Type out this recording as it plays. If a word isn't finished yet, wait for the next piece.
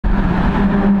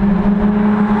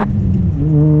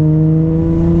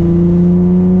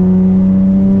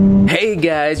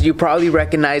guys, you probably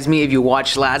recognize me if you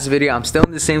watched last video. I'm still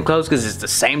in the same clothes because it's the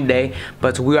same day,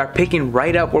 but we are picking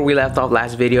right up where we left off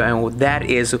last video, and that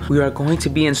is we are going to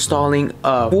be installing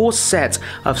a full set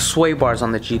of sway bars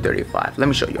on the G35. Let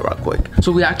me show you real quick.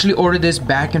 So we actually ordered this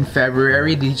back in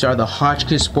February. These are the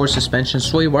Hotchkis Sport Suspension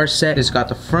sway bar set. It's got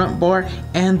the front bar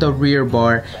and the rear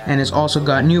bar, and it's also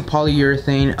got new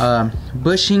polyurethane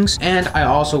bushings. And I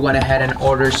also went ahead and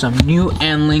ordered some new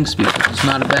end links because it's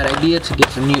not a bad idea to get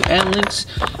some new end links,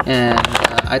 and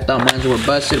I thought mine were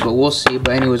busted, but we'll see.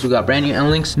 But anyways, we got brand new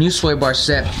end links, new sway bar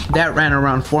set that ran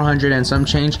around 400 and some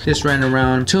change. This ran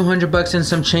around 200 bucks and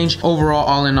some change. Overall,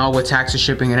 all in all, with taxes,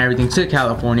 shipping, and everything to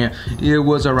California, it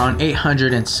was around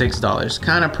 $806.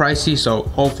 Kind of pricey, so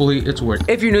hopefully it's worth it.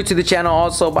 If you're new to the channel,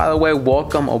 also, by the way,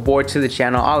 welcome aboard to the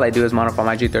channel. All I do is modify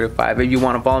my G35. If you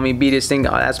want to follow me, BeDistinct,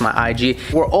 that's my IG.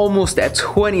 We're almost at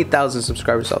 20,000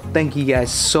 subscribers, so thank you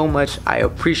guys so much. I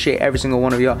appreciate every single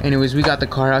one of y'all. Anyways, we got the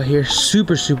car out here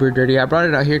super dirty. I brought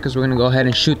it out here because we're gonna go ahead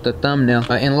and shoot the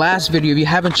thumbnail. In last video, if you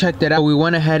haven't checked it out, we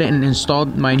went ahead and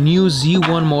installed my new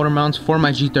Z1 motor mounts for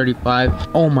my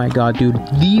G35. Oh my god, dude,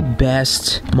 the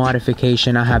best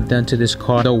modification I have done to this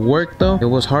car. The work though, it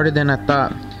was harder than I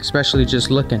thought, especially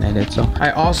just looking at it. So I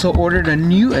also ordered a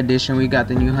new addition. We got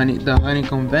the new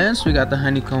honeycomb vents, we got the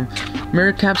honeycomb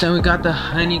mirror caps, and we got the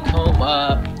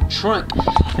honeycomb trunk.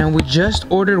 And we just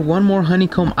ordered one more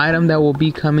honeycomb item that will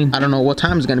be coming. I don't know what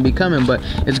time it's gonna be coming, but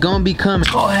it's gonna be coming.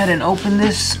 Go ahead and open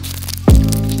this.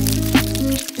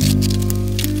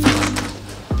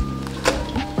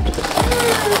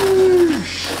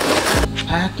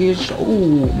 Package.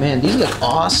 Oh man, these look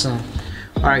awesome.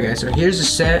 All right guys, so here's the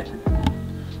set.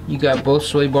 You got both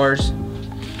sway bars,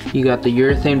 you got the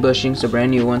urethane bushings, the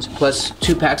brand new ones, plus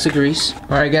 2 packs of grease.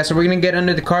 All right guys, so we're gonna get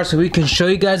under the car so we can show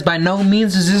you guys. By no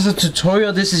means is this a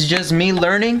tutorial, this is just me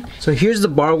learning. So here's the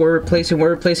bar we're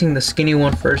replacing the skinny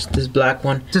one first, this black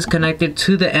one. This is connected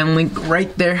to the end link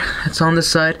right there. It's on the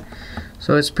side.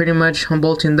 So it's pretty much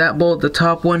unbolting that bolt, the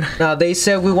top one. Now they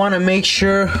said we want to make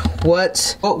sure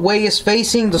what way is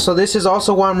facing. So this is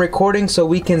also why I'm recording, so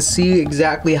we can see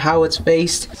exactly how it's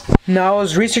faced. Now I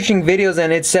was researching videos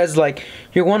and it says like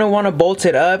you're going to want to bolt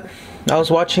it up. I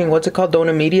was watching, what's it called,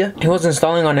 Dona Media. He was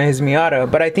installing on his Miata,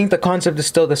 but I think the concept is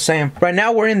still the same. Right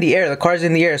now we're in the air, the car's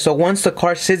in the air. So once the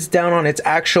car sits down on its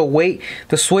actual weight,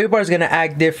 the sway bar is gonna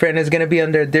act different. It's gonna be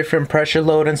under a different pressure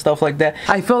load and stuff like that.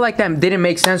 I feel like that didn't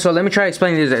make sense, so let me try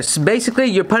explaining this. Basically,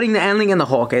 you're putting the end link in the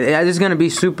hole, okay? This is gonna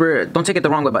be super, don't take it the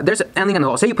wrong way, but there's an end link in the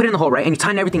hole. Say you put it in the hole, right? And you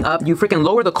tighten everything up, you freaking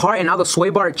lower the car, and now the sway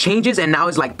bar changes, and now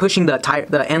it's like pushing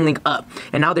the end link up.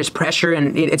 And now there's pressure,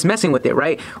 and it's messing with it,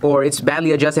 right? Or it's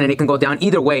badly adjusted, and it can go down.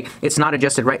 Either way, it's not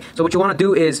adjusted right. So what you want to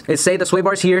do is say the sway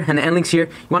bar's here and the end link's here.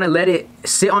 You want to let it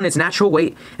sit on its natural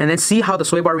weight and then see how the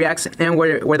sway bar reacts and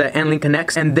where the end link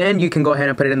connects, and then you can go ahead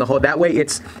and put it in the hole. That way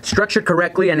it's structured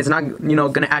correctly and it's not, you know,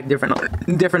 gonna act different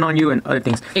on you and other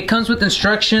things. It comes with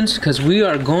instructions because we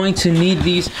are going to need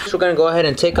these. So we're gonna go ahead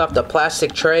and take off the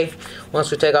plastic tray.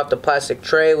 Once we take off the plastic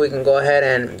tray, we can go ahead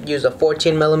and use a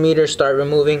 14mm, start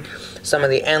removing some of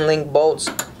the end link bolts.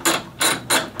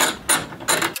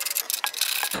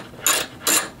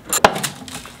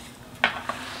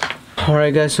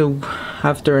 Alright guys, so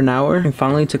after an hour, I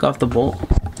finally took off the bolt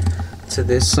to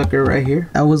this sucker right here.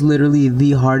 That was literally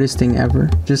the hardest thing ever,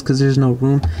 just because there's no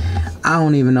room. I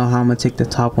don't even know how I'm gonna take the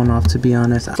top one off, to be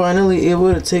honest. Finally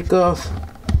able to take off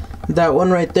that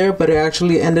one right there, but it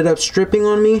actually ended up stripping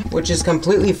on me, which is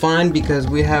completely fine because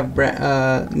we have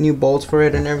new bolts for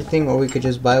it and everything, or we could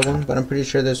just buy one, but I'm pretty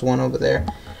sure there's one over there.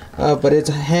 But it's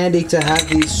handy to have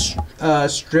these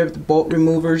stripped bolt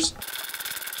removers.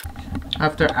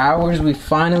 After hours, we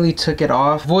finally took it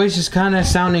off. Voice is kind of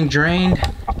sounding drained.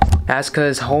 That's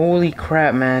cause holy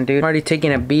crap, man, dude. I'm already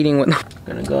taking a beating with. I'm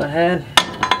gonna go ahead,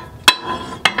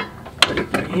 put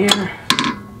it right here.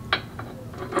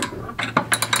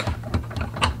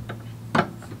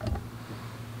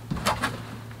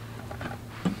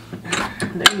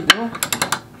 There you go.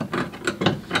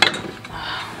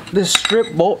 This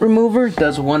strip bolt remover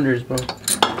does wonders, bro.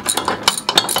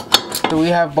 So we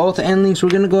have both end links. We're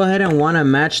gonna go ahead and want to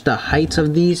match the heights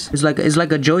of these. It's like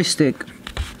a joystick.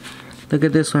 Look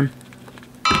at this one.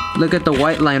 Look at the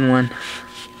white line one.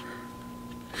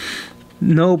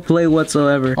 No play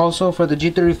whatsoever. Also for the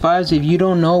G35s, if you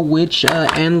don't know which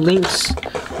end links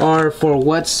are for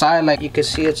what side, like you can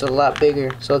see it's a lot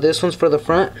bigger. So this one's for the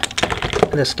front,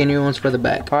 and the skinnier one's for the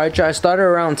back. Alright, I started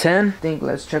around 10. I think,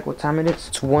 let's check what time it is.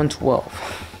 It's 1:12.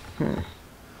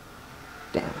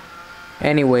 Damn.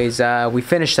 Anyways, we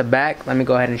finished the back. Let me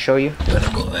go ahead and show you.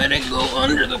 Gonna go ahead and go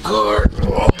under the car.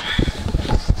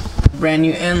 Brand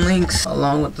new end links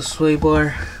along with the sway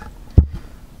bar.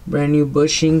 Brand new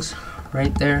bushings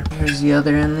right there. Here's the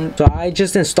other end link. So I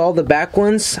just installed the back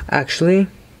ones. Actually,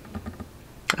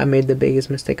 I made the biggest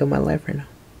mistake of my life right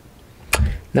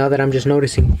now that I'm just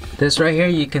noticing. This right here,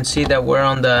 you can see that we're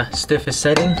on the stiffest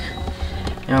setting.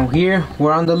 And here,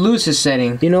 we're on the loosest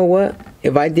setting. You know what?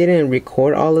 If I didn't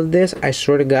record all of this, I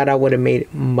swear to God, I would have made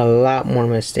a lot more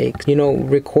mistakes. You know,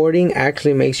 recording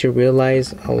actually makes you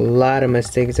realize a lot of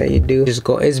mistakes that you do.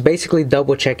 It's basically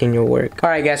double checking your work. All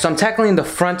right, guys, so I'm tackling the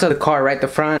front of the car, right? The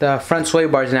front sway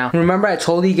bars now. Remember I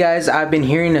told you guys I've been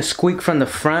hearing a squeak from the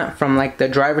front, from like the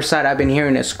driver's side. I've been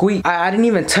hearing a squeak. I didn't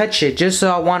even touch it, just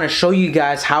so I want to show you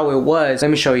guys how it was.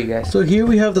 Let me show you guys. So here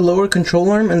we have the lower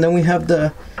control arm, and then we have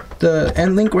the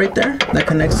end link right there that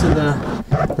connects to the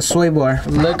sway bar.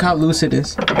 Look how loose it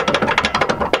is.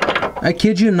 I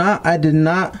kid you not, I did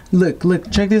not look,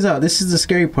 check this out. This is the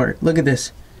scary part. Look at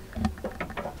this.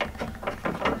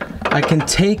 I can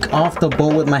take off the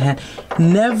bolt with my hand.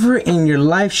 Never in your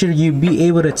life should you be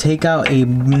able to take out a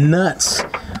nuts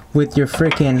with your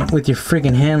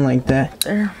freaking hand like that.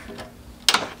 There.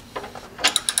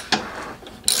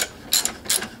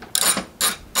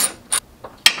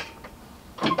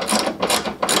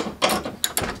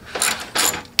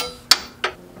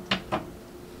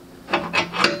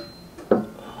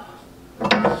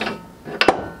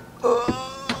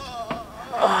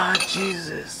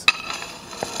 Jesus.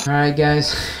 Alright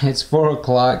guys, it's 4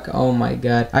 o'clock. Oh my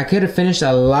god. I could have finished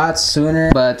a lot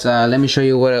sooner, but let me show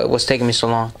you what's taking me so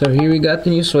long. So here we got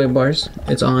the new sway bars.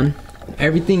 It's on.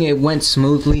 Everything, it went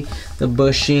smoothly. The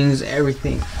bushings,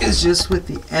 everything. It's just with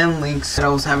the end links that I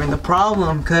was having the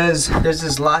problem, because there's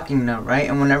this locking nut, right?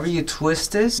 And whenever you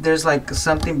twist this, there's like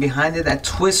something behind it that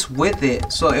twists with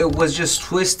it. So it was just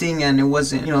twisting and it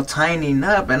wasn't, you know, tightening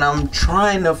up. And I'm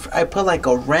trying to, I put like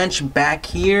a wrench back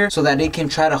here so that it can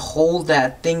try to hold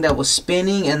that thing that was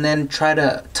spinning, and then try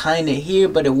to tighten it here,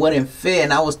 but it wouldn't fit.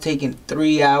 And I was taking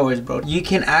 3 hours, bro. You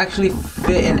can actually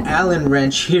fit an Allen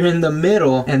wrench here in the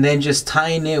middle and then just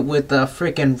tighten it with a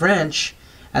freaking wrench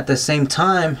at the same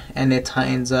time, and it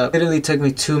tightens up. It literally took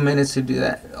me 2 minutes to do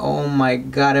that. Oh my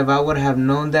god, if I would have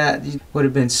known that, it would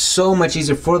have been so much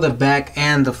easier for the back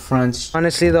and the fronts.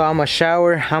 Honestly though, I'm gonna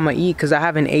shower, I'm gonna eat, because I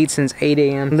haven't ate since 8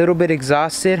 a.m. A little bit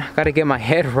exhausted. Gotta get my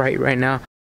head right now.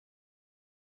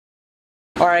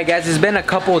 Alright guys, it's been a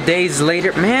couple days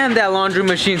later. Man, that laundry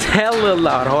machine's hella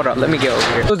loud. Hold up, let me get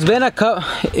over here. So it's been a couple,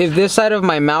 if this side of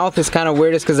my mouth is kind of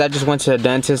weird, it's because I just went to the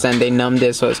dentist and they numbed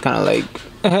it, so it's kind of like,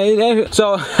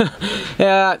 so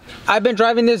yeah, I've been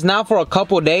driving this now for a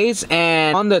couple days,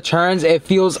 and on the turns it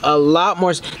feels a lot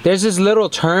more. There's this little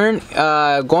turn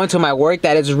going to my work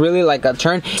that is really like a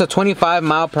turn. It's a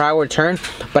 25-mile-per-hour turn,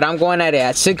 but I'm going at it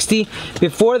at 60.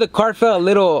 Before, the car felt a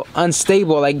little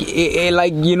unstable, like it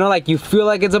like, you know, like you feel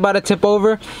like it's about to tip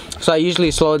over. So I usually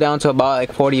slow down to about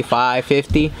like 45,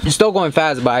 50. It's still going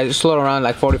fast, but I slow around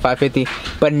like 45, 50.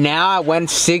 But now I went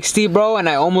 60, bro, and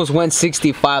I almost went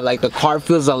 65. Like the car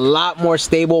feels a lot more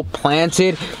stable,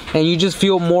 planted, and you just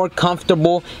feel more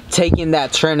comfortable taking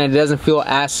that turn, and it doesn't feel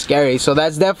as scary. So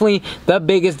that's definitely the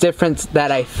biggest difference that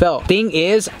I felt. Thing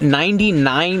is,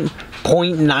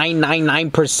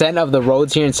 99.999% of the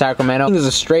roads here in Sacramento is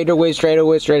a straightaway.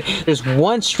 There's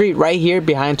one street right here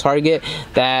behind Target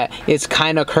that is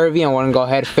kind of curvy, and we're gonna go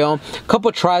ahead and film a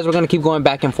couple tries. We're gonna keep going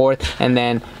back and forth and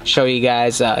then show you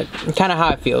guys kind of how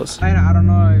it feels. I don't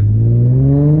know if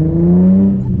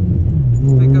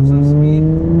pick up some speed.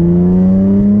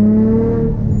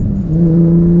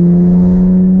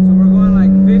 So we're going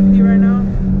like 50 right now.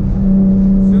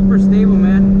 Super stable,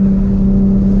 man.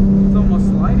 It's almost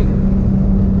sliding,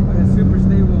 but it's super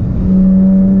stable.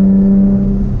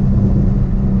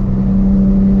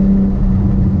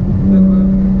 Look, look.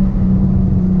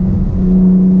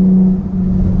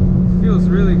 It feels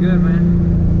really good, man.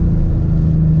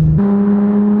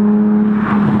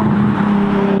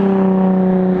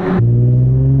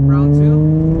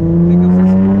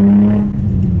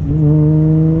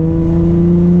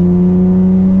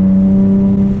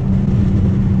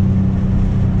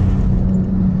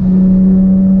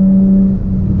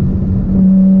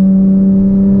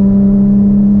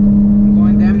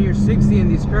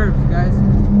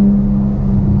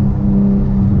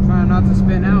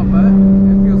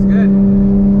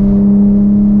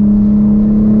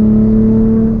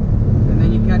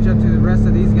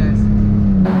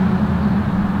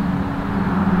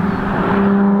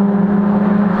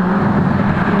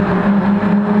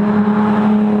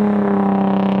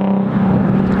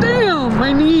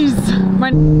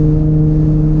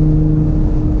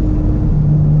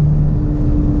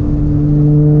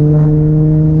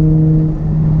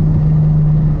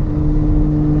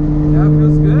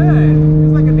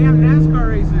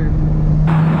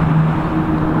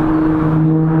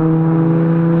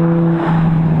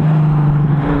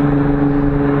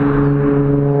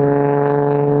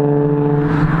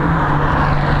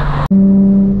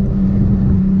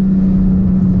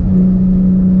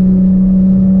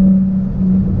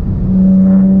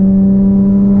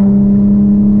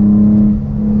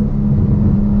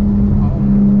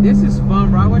 This is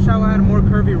fun, bro. I wish I had more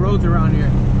curvy roads around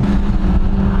here.